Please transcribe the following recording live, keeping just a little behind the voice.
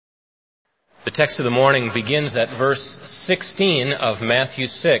The text of the morning begins at verse 16 of Matthew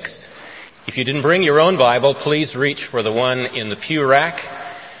 6. If you didn't bring your own Bible, please reach for the one in the pew rack,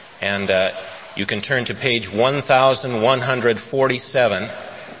 and you can turn to page 1147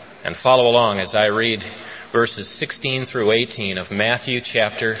 and follow along as I read verses 16 through 18 of Matthew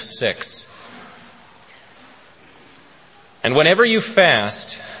chapter 6. And whenever you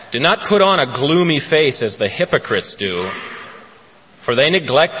fast, do not put on a gloomy face as the hypocrites do, for they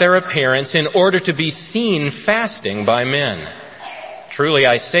neglect their appearance in order to be seen fasting by men. Truly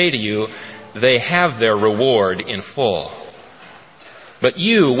I say to you, they have their reward in full. But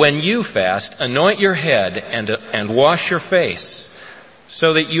you, when you fast, anoint your head and wash your face,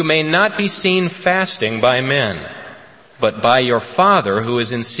 so that you may not be seen fasting by men, but by your Father who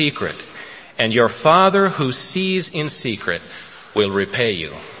is in secret. And your Father who sees in secret will repay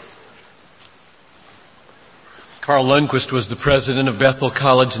you. Carl Lundquist was the president of Bethel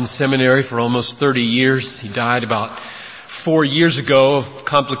College and Seminary for almost 30 years. He died about 4 years ago of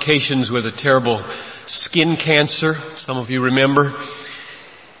complications with a terrible skin cancer. Some of you remember.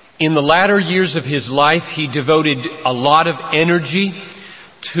 In the latter years of his life, he devoted a lot of energy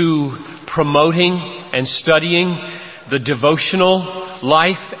to promoting and studying the devotional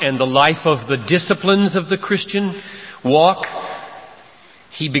life and the life of the disciplines of the Christian walk.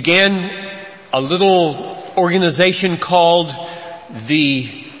 He began a little organization called the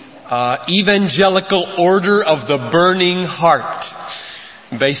Evangelical Order of the Burning Heart,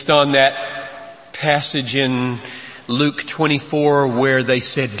 based on that passage in Luke 24 where they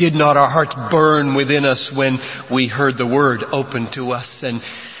said, "Did not our hearts burn within us when we heard the word opened to us?" And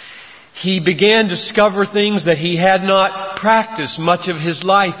he began to discover things that he had not practiced much of his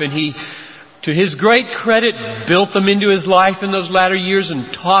life, and he, to his great credit, built them into his life in those latter years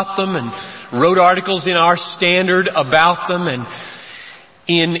and taught them and wrote articles in our Standard about them. And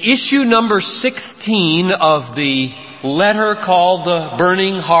in issue number 16 of the letter called the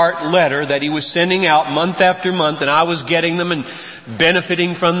Burning Heart Letter that he was sending out month after month, and I was getting them and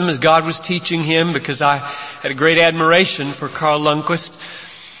benefiting from them as God was teaching him, because I had a great admiration for Carl Lundquist.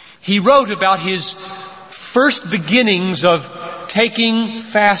 He wrote about his first beginnings of taking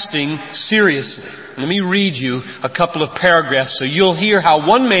fasting seriously. Let me read you a couple of paragraphs so you'll hear how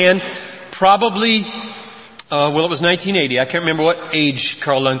one man probably, it was 1980. I can't remember what age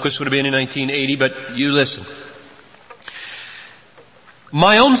Carl Lundquist would have been in 1980, but you listen.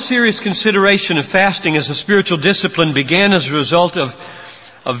 My own serious consideration of fasting as a spiritual discipline began as a result of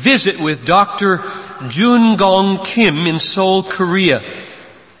a visit with Dr. Jun-Gong Kim in Seoul, Korea.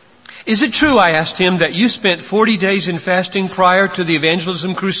 "Is it true," I asked him, "that you spent 40 days in fasting prior to the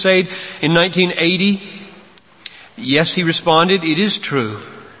evangelism crusade in 1980? "Yes," he responded, "it is true."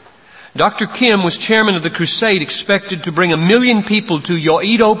 Dr. Kim was chairman of the crusade, expected to bring 1 million people to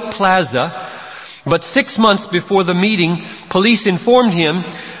Yoido Plaza, but 6 months before the meeting, police informed him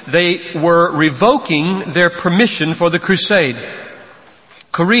they were revoking their permission for the crusade.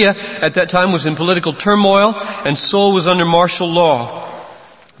 Korea at that time was in political turmoil, and Seoul was under martial law.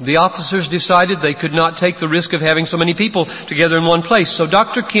 The officers decided they could not take the risk of having so many people together in one place. So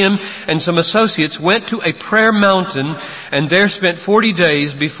Dr. Kim and some associates went to a prayer mountain and there spent 40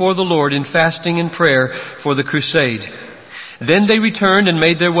 days before the Lord in fasting and prayer for the crusade. Then they returned and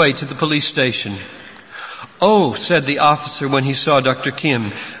made their way to the police station. "Oh," said the officer when he saw Dr.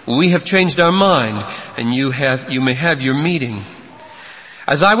 Kim, "we have changed our mind and you may have your meeting."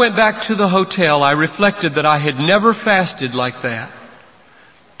 As I went back to the hotel, I reflected that I had never fasted like that.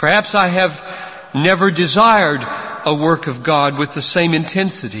 Perhaps I have never desired a work of God with the same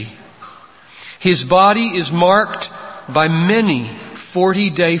intensity. His body is marked by many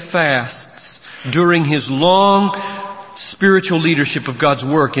 40-day fasts during his long spiritual leadership of God's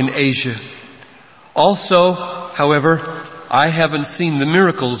work in Asia. Also, however, I haven't seen the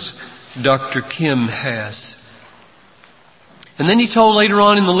miracles Dr. Kim has. And then he told later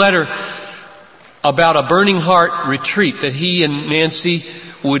on in the letter about a Burning Heart retreat that he and Nancy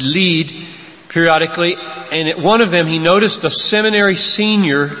would lead periodically. And at one of them he noticed a seminary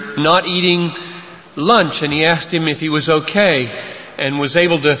senior not eating lunch, and he asked him if he was okay, and was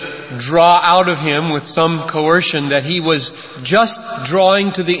able to draw out of him with some coercion that he was just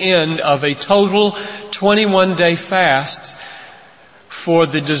drawing to the end of a total 21-day fast for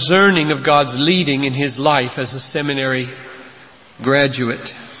the discerning of God's leading in his life as a seminary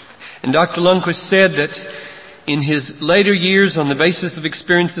graduate. And Dr. Lundquist said that in his later years, on the basis of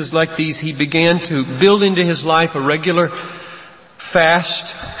experiences like these, he began to build into his life a regular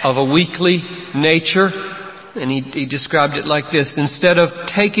fast of a weekly nature. And he described it like this: instead of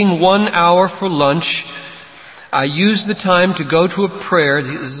taking 1 hour for lunch, I use the time to go to a prayer,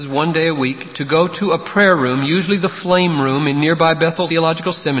 this is one day a week, to go to a prayer room, usually the Flame Room in nearby Bethel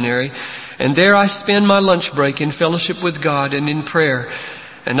Theological Seminary, and there I spend my lunch break in fellowship with God and in prayer.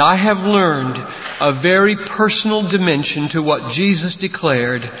 And I have learned a very personal dimension to what Jesus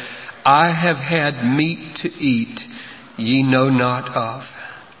declared, I have had meat to eat ye know not of.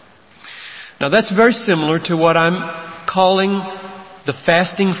 Now that's very similar to what I'm calling the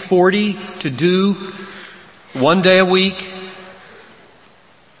fasting 40 to do one day a week,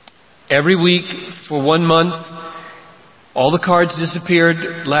 every week for 1 month. All the cards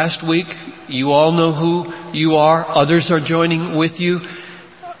disappeared last week. You all know who you are. Others are joining with you.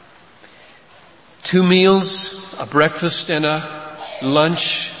 2 meals, a breakfast and a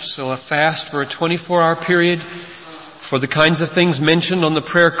lunch. So a fast for a 24-hour period for the kinds of things mentioned on the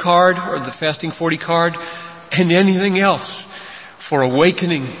prayer card or the fasting 40 card, and anything else for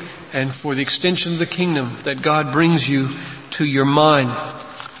awakening and for the extension of the kingdom that God brings you to your mind.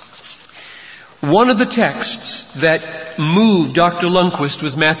 One of the texts that moved Dr. Lundquist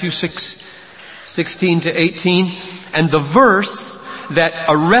was Matthew 6:16 to 18, and the verse that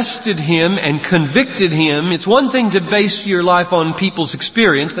arrested him and convicted him. It's one thing to base your life on people's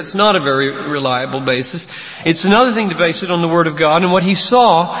experience. That's not a very reliable basis. It's another thing to base it on the Word of God. And what he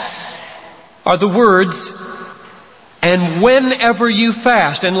saw are the words, and whenever you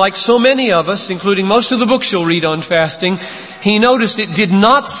fast. And like so many of us, including most of the books you'll read on fasting, he noticed it did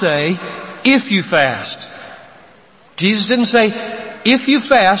not say, if you fast. Jesus didn't say, if you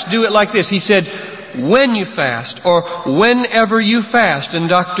fast, do it like this. He said, when you fast, or whenever you fast. And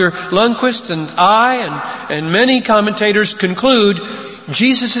Dr. Lundquist and I and many commentators conclude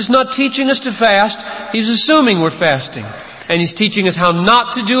Jesus is not teaching us to fast. He's assuming we're fasting. And he's teaching us how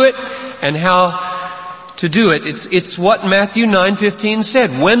not to do it and how to do it. It's what Matthew 9:15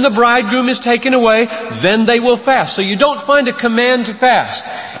 said. When the bridegroom is taken away, then they will fast. So you don't find a command to fast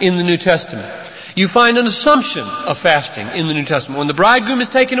in the New Testament. You find an assumption of fasting in the New Testament. When the bridegroom is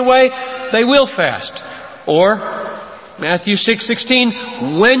taken away, they will fast. Or, Matthew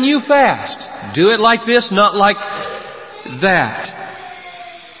 6:16, when you fast, do it like this, not like that.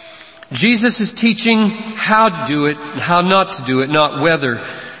 Jesus is teaching how to do it, how not to do it, not whether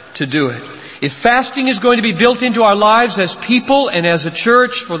to do it. If fasting is going to be built into our lives as people and as a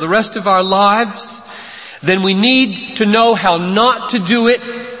church for the rest of our lives, then we need to know how not to do it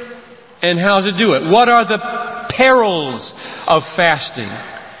and how to do it. What are the perils of fasting?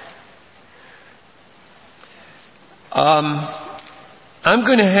 I'm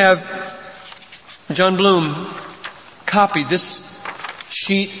going to have John Bloom copy this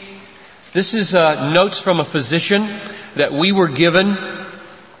sheet. This is notes from a physician that we were given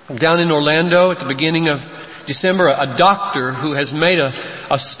down in Orlando at the beginning of December. A doctor who has made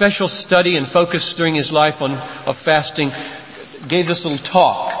a special study and focus during his life of fasting gave this little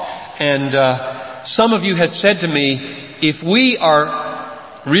talk. And some of you have said to me, if we are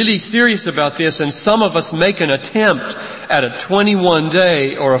really serious about this and some of us make an attempt at a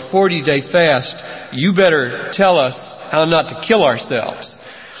 21-day or a 40-day fast, you better tell us how not to kill ourselves.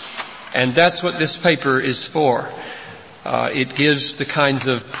 And that's what this paper is for. It gives the kinds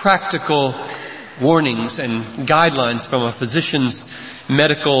of practical warnings and guidelines from a physician's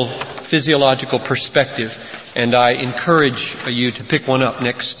medical, physiological perspective. And I encourage you to pick one up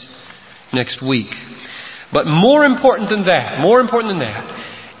next week. But more important than that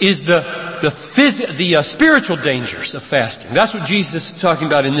is the spiritual dangers of fasting. That's what Jesus is talking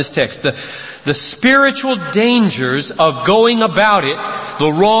about in this text. The spiritual dangers of going about it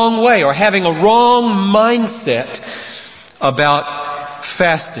the wrong way or having a wrong mindset about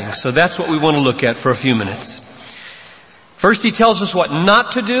fasting. So that's what we want to look at for a few minutes. First he tells us what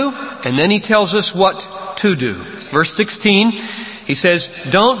not to do, and then he tells us what to do. Verse 16, he says,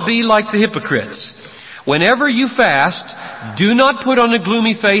 don't be like the hypocrites. Whenever you fast, do not put on a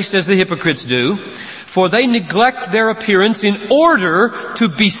gloomy face as the hypocrites do, for they neglect their appearance in order to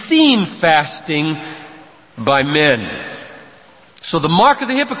be seen fasting by men. So the mark of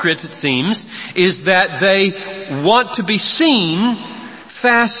the hypocrites, it seems, is that they want to be seen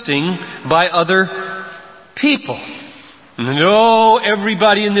fasting by other people. No,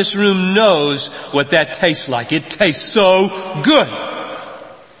 everybody in this room knows what that tastes like. It tastes so good.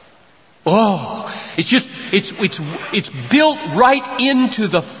 Oh, it's built right into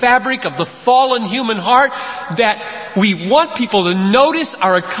the fabric of the fallen human heart that we want people to notice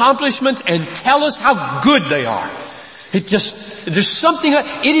our accomplishments and tell us how good they are. There's something,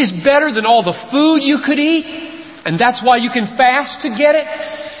 it is better than all the food you could eat, and that's why you can fast to get it.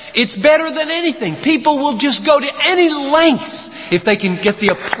 It's better than anything. People will just go to any lengths if they can get the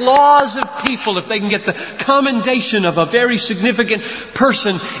applause of people, if they can get the commendation of a very significant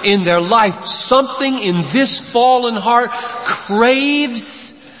person in their life. Something in this fallen heart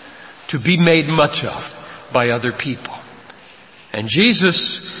craves to be made much of by other people. And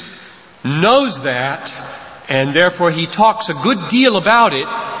Jesus knows that, and therefore He talks a good deal about it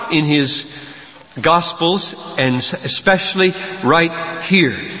in His Gospels, and especially right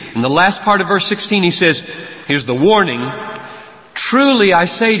here. In the last part of verse 16 He says, here's the warning, truly I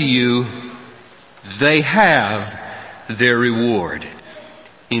say to you, they have their reward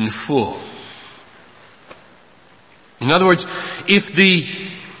in full. In other words, if the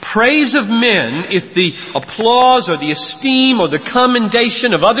praise of men, if the applause or the esteem or the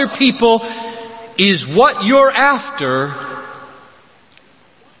commendation of other people is what you're after,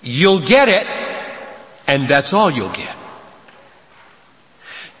 you'll get it, and that's all you'll get.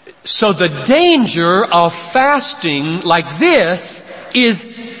 So the danger of fasting like this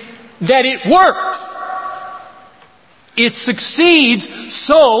is that it works. It succeeds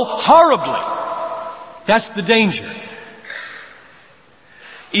so horribly. That's the danger.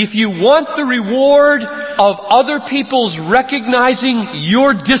 If you want the reward of other people's recognizing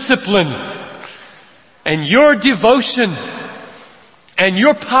your discipline and your devotion and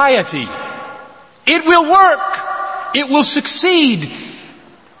your piety, it will work. It will succeed.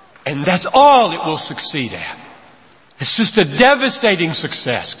 And that's all it will succeed at. It's just a devastating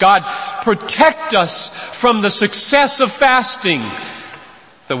success. God, protect us from the success of fasting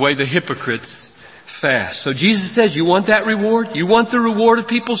the way the hypocrites fast. So Jesus says, you want that reward? You want the reward of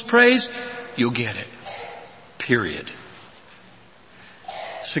people's praise? You'll get it. Period.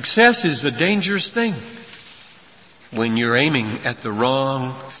 Success is a dangerous thing when you're aiming at the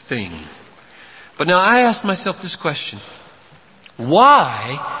wrong thing. But now I ask myself this question.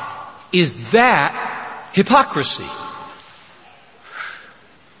 Why is that hypocrisy?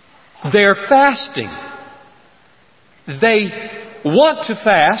 They're fasting. They want to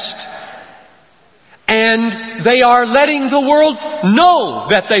fast, and they are letting the world know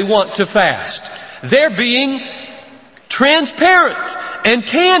that they want to fast. They're being transparent and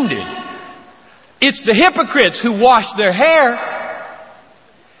candid. It's the hypocrites who wash their hair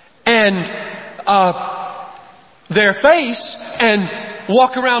and their face and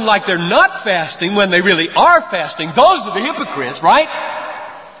walk around like they're not fasting when they really are fasting. Those are the hypocrites, right?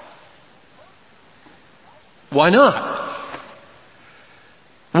 Why not?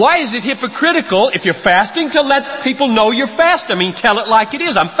 Why is it hypocritical if you're fasting to let people know you're fasting? I mean, tell it like it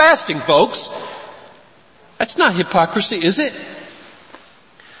is. I'm fasting, folks. That's not hypocrisy, is it?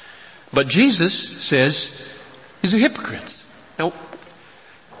 But Jesus says these are hypocrites. Now,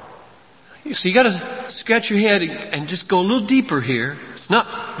 so you got to scratch your head and just go a little deeper here. It's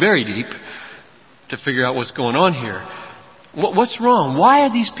not very deep to figure out what's going on here. What's wrong? Why are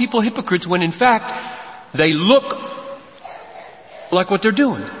these people hypocrites when in fact they look like what they're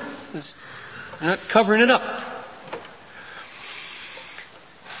doing? They're not covering it up.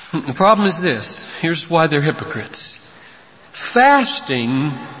 The problem is this. Here's why they're hypocrites.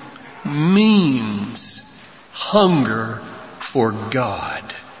 Fasting means hunger for God,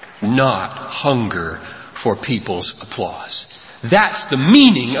 not hunger for people's applause. That's the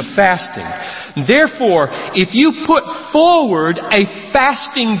meaning of fasting. Therefore, if you put forward a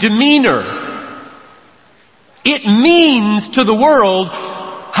fasting demeanor, it means to the world,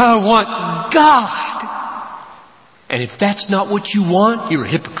 I want God. And if that's not what you want, you're a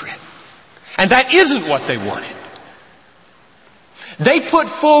hypocrite. And that isn't what they wanted. They put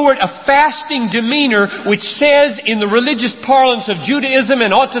forward a fasting demeanor which says in the religious parlance of Judaism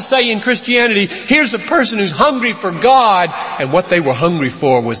and ought to say in Christianity, here's a person who's hungry for God, and what they were hungry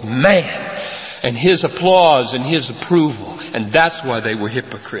for was man and his applause and his approval. And that's why they were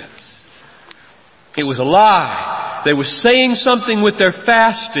hypocrites. It was a lie. They were saying something with their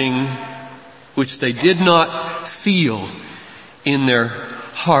fasting which they did not feel in their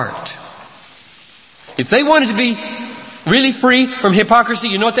heart. If they wanted to be really free from hypocrisy,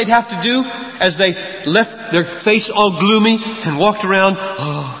 you know what they'd have to do as they left their face all gloomy and walked around,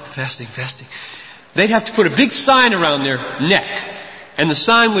 fasting. They'd have to put a big sign around their neck. And the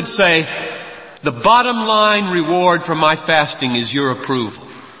sign would say, the bottom line reward for my fasting is your approval.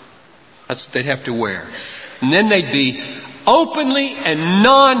 That's what they'd have to wear. And then they'd be openly and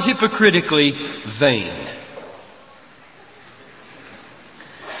non-hypocritically vain.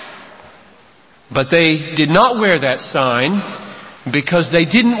 But they did not wear that sign because they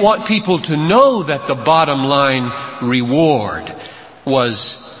didn't want people to know that the bottom line reward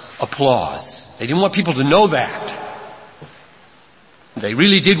was applause. They didn't want people to know that. They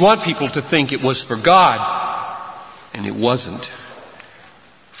really did want people to think it was for God, and it wasn't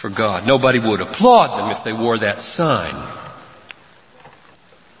for God. Nobody would applaud them if they wore that sign.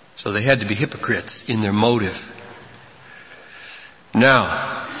 So they had to be hypocrites in their motive. Now,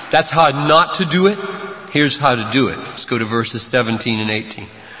 that's how not to do it. Here's how to do it. Let's go to verses 17 and 18.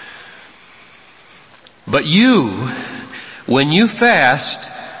 But you, when you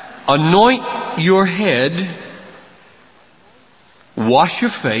fast, anoint your head, wash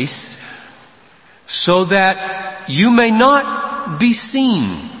your face, so that you may not be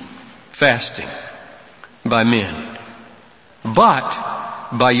seen fasting by men, but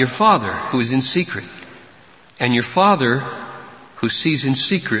by your Father who is in secret. And your Father who sees in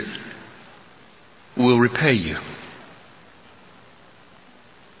secret will repay you.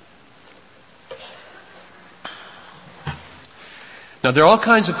 Now, there are all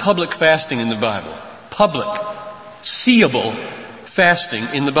kinds of public fasting in the Bible. Public, seeable fasting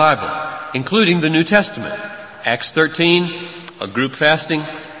in the Bible, including the New Testament. Acts 13, a group fasting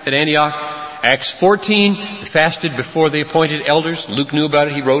at Antioch. Acts 14, they fasted before they appointed elders. Luke knew about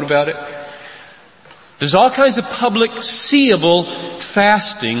it. He wrote about it. There's all kinds of public, seeable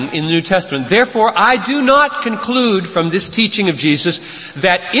fasting in the New Testament. Therefore, I do not conclude from this teaching of Jesus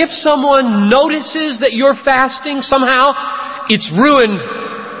that if someone notices that you're fasting somehow, it's ruined.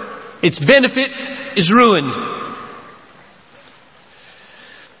 Its benefit is ruined.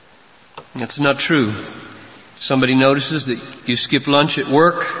 That's not true. Somebody notices that you skip lunch at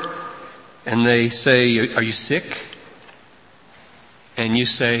work and they say, "Are you sick?" And you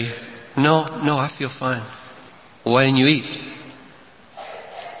say, No, I feel fine. Why didn't you eat?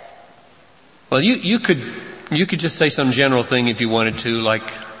 Well, you could just say some general thing if you wanted to,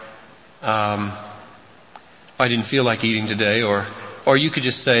 like, I didn't feel like eating today, or you could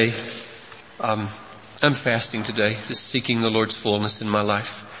just say, I'm fasting today, just seeking the Lord's fullness in my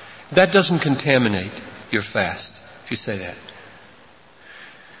life. That doesn't contaminate your fast, if you say that.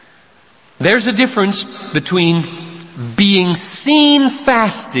 There's a difference between being seen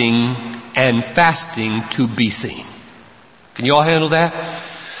fasting and fasting to be seen. Can you all handle that?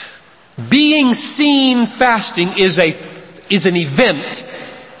 Being seen fasting is an event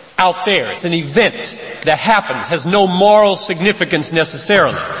out there. It's an event that happens, has no moral significance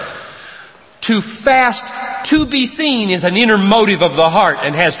necessarily. To fast to be seen is an inner motive of the heart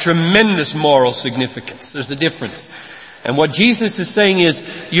and has tremendous moral significance. There's a difference. And what Jesus is saying is,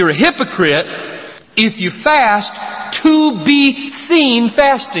 you're a hypocrite if you fast to be seen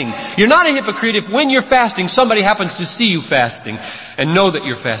fasting. You're not a hypocrite if when you're fasting, somebody happens to see you fasting and know that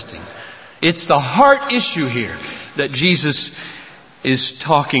you're fasting. It's the heart issue here that Jesus is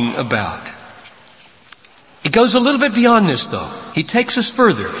talking about. It goes a little bit beyond this, though. He takes us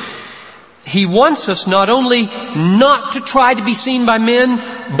further. He wants us not only not to try to be seen by men,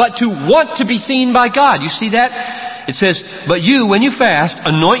 but to want to be seen by God. You see that? It says, but you, when you fast,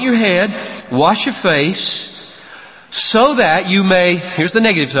 anoint your head, wash your face, so that you may, here's the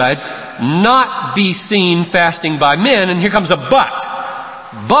negative side, not be seen fasting by men. And here comes a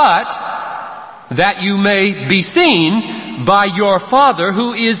but that you may be seen by your Father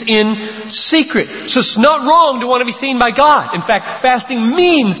who is in secret. So it's not wrong to want to be seen by God. In fact, fasting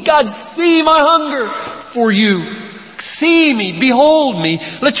means, God, see my hunger for you. See me, behold me,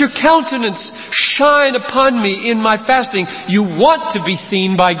 let your countenance shine upon me in my fasting. You want to be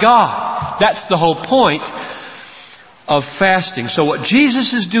seen by God. That's the whole point of fasting. So what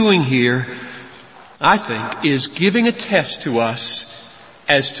Jesus is doing here, I think, is giving a test to us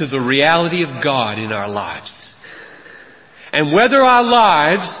as to the reality of God in our lives. And whether our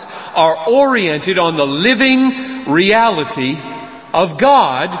lives are oriented on the living reality of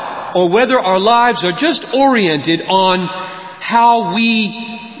God, or whether our lives are just oriented on how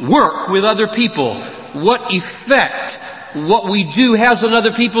we work with other people, what effect what we do has on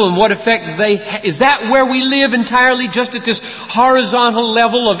other people and what effect is that where we live entirely, just at this horizontal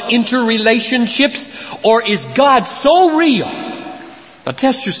level of interrelationships? Or is God so real? Now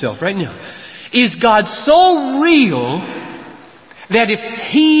test yourself right now. Is God so real that if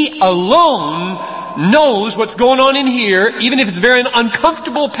He alone knows what's going on in here, even if it's a very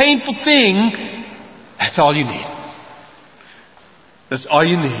uncomfortable, painful thing, that's all you need. That's all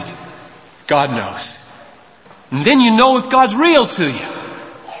you need. God knows. And then you know if God's real to you.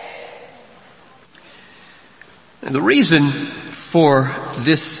 And the reason for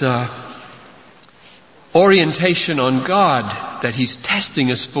this orientation on God that He's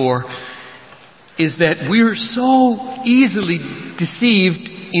testing us for is that we're so easily deceived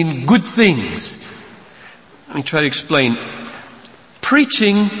in good things. Let me try to explain.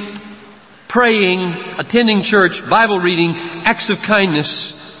 Preaching praying, attending church, Bible reading, acts of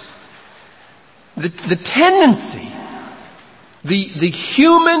kindness, the tendency, the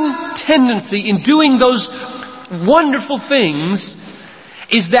human tendency in doing those wonderful things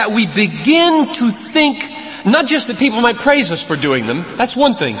is that we begin to think not just that people might praise us for doing them, that's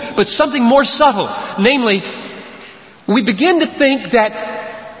one thing, but something more subtle. Namely, we begin to think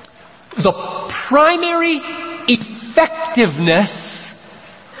that the primary effectiveness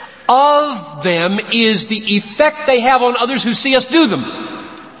of them is the effect they have on others who see us do them.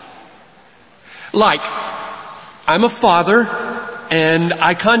 Like, I'm a father and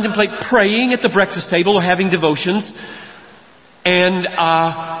I contemplate praying at the breakfast table or having devotions, and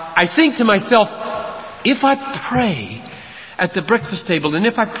I think to myself, if I pray at the breakfast table and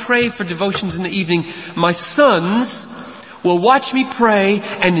if I pray for devotions in the evening, my sons will watch me pray,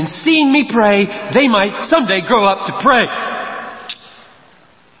 and in seeing me pray, they might someday grow up to pray.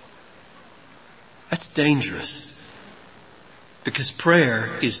 That's dangerous, because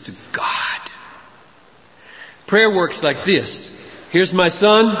prayer is to God. Prayer works like this. Here's my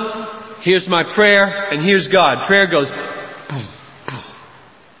son, here's my prayer, and here's God. Prayer goes boom, boom.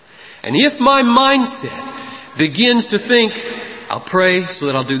 And if my mindset begins to think, I'll pray so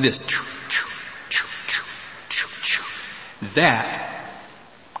that I'll do this, that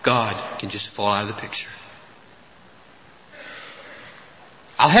God can just fall out of the picture.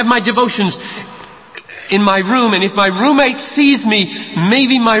 I'll have my devotions in my room, and if my roommate sees me,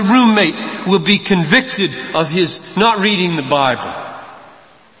 maybe my roommate will be convicted of his not reading the Bible.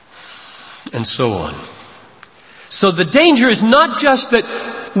 And so on. So the danger is not just that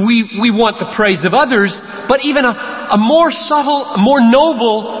we want the praise of others, but even a more subtle, a more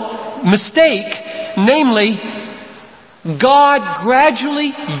noble mistake, namely, God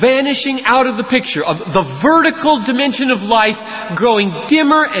gradually vanishing out of the picture, of the vertical dimension of life growing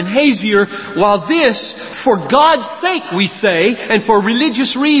dimmer and hazier, while this, for God's sake, we say, and for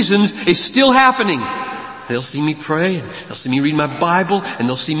religious reasons, is still happening. They'll see me pray, and they'll see me read my Bible, and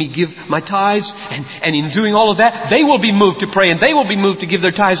they'll see me give my tithes, and in doing all of that, they will be moved to pray, and they will be moved to give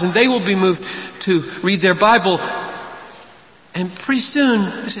their tithes, and they will be moved to read their Bible. And pretty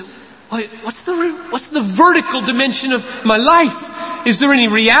soon, they say, what's the vertical dimension of my life? Is there any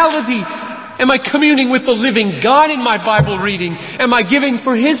reality? Am I communing with the living God in my Bible reading? Am I giving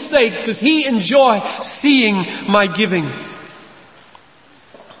for His sake? Does He enjoy seeing my giving?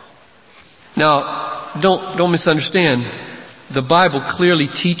 Now, don't misunderstand. The Bible clearly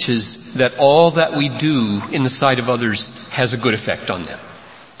teaches that all that we do in the sight of others has a good effect on them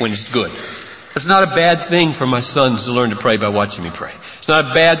when it's good. It's not a bad thing for my sons to learn to pray by watching me pray. It's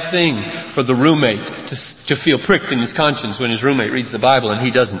not a bad thing for the roommate to feel pricked in his conscience when his roommate reads the Bible and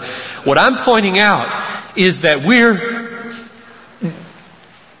he doesn't. What I'm pointing out is that we're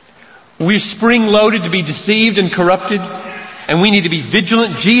spring-loaded to be deceived and corrupted, and we need to be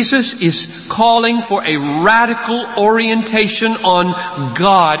vigilant. Jesus is calling for a radical orientation on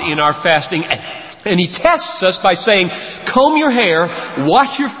God in our fasting. And He tests us by saying, comb your hair,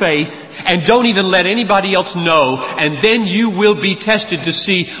 wash your face, and don't even let anybody else know. And then you will be tested to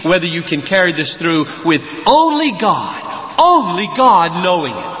see whether you can carry this through with only God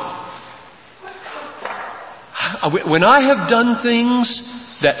knowing it. When I have done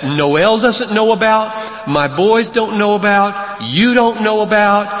things that Noel doesn't know about, my boys don't know about, you don't know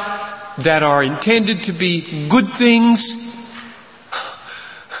about, that are intended to be good things,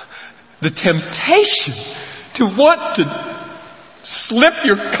 the temptation to want to slip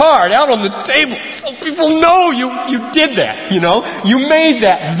your card out on the table so people know you did that, you made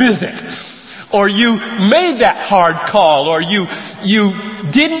that visit, or you made that hard call, or you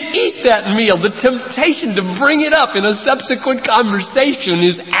didn't eat that meal. The temptation to bring it up in a subsequent conversation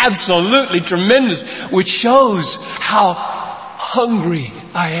is absolutely tremendous, which shows how hungry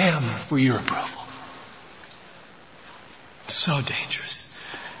I am for your approval. So dangerous.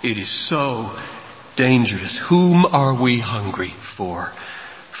 It is so dangerous. Whom are we hungry for,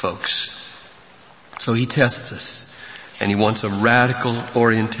 folks? So He tests us, and He wants a radical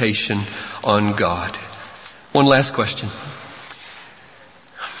orientation on God. One last question.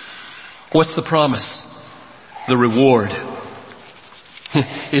 What's the promise? The reward?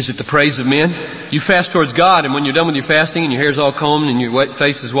 Is it the praise of men? You fast towards God, and when you're done with your fasting and your hair's all combed and your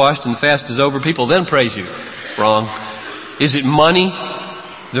face is washed and the fast is over, people then praise you. Wrong. Is it money?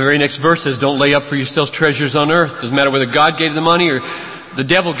 The very next verse says, don't lay up for yourselves treasures on earth. Doesn't matter whether God gave the money or the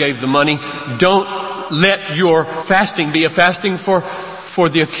devil gave the money. Don't let your fasting be a fasting for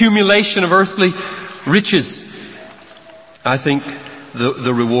the accumulation of earthly riches. I think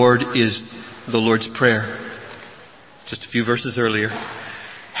the reward is the Lord's Prayer. Just a few verses earlier.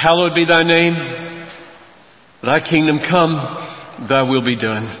 Hallowed be thy name. Thy kingdom come, thy will be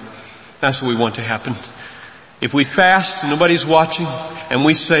done. That's what we want to happen. If we fast and nobody's watching and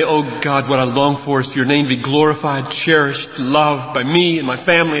we say, oh God, what I long for is for your name to be glorified, cherished, loved by me and my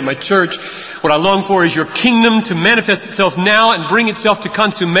family and my church. What I long for is your kingdom to manifest itself now and bring itself to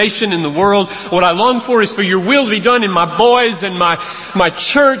consummation in the world. What I long for is for your will to be done in my boys and my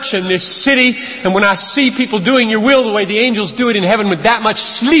church and this city. And when I see people doing your will the way the angels do it in heaven with that much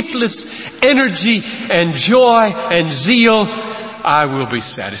sleepless energy and joy and zeal, I will be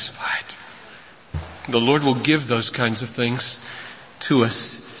satisfied. The Lord will give those kinds of things to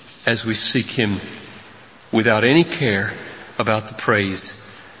us as we seek Him without any care about the praise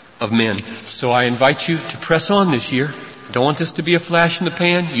of men. So I invite you to press on this year. Don't want this to be a flash in the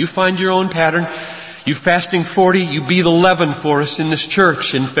pan. You find your own pattern. You fasting 40, you be the leaven for us in this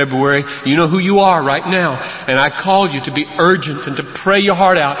church in February. You know who you are right now. And I call you to be urgent and to pray your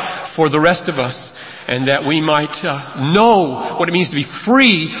heart out for the rest of us, and that we might know what it means to be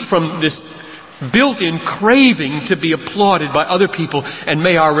free from this built-in craving to be applauded by other people. And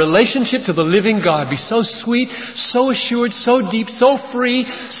may our relationship to the living God be so sweet, so assured, so deep, so free,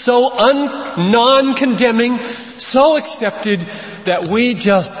 so non-condemning, so accepted, that we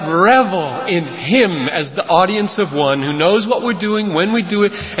just revel in Him as the audience of one who knows what we're doing, when we do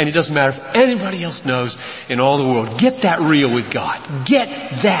it, and it doesn't matter if anybody else knows in all the world. Get that real with God. Get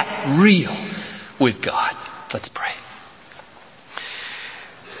that real with God. Let's pray.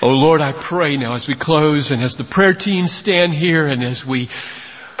 Oh Lord, I pray now as we close and as the prayer team stand here and as we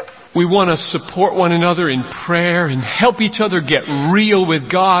want to support one another in prayer and help each other get real with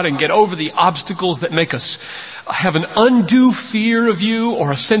God and get over the obstacles that make us have an undue fear of you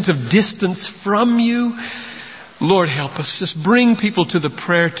or a sense of distance from you. Lord, help us. Just bring people to the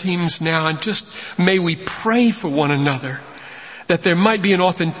prayer teams now, and just may we pray for one another, that there might be an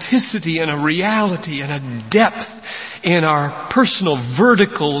authenticity and a reality and a depth in our personal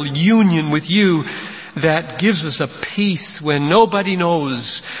vertical union with you that gives us a peace when nobody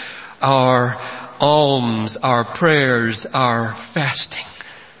knows our alms, our prayers, our fasting.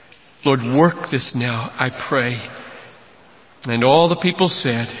 Lord, work this now, I pray. And all the people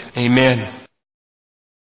said, Amen.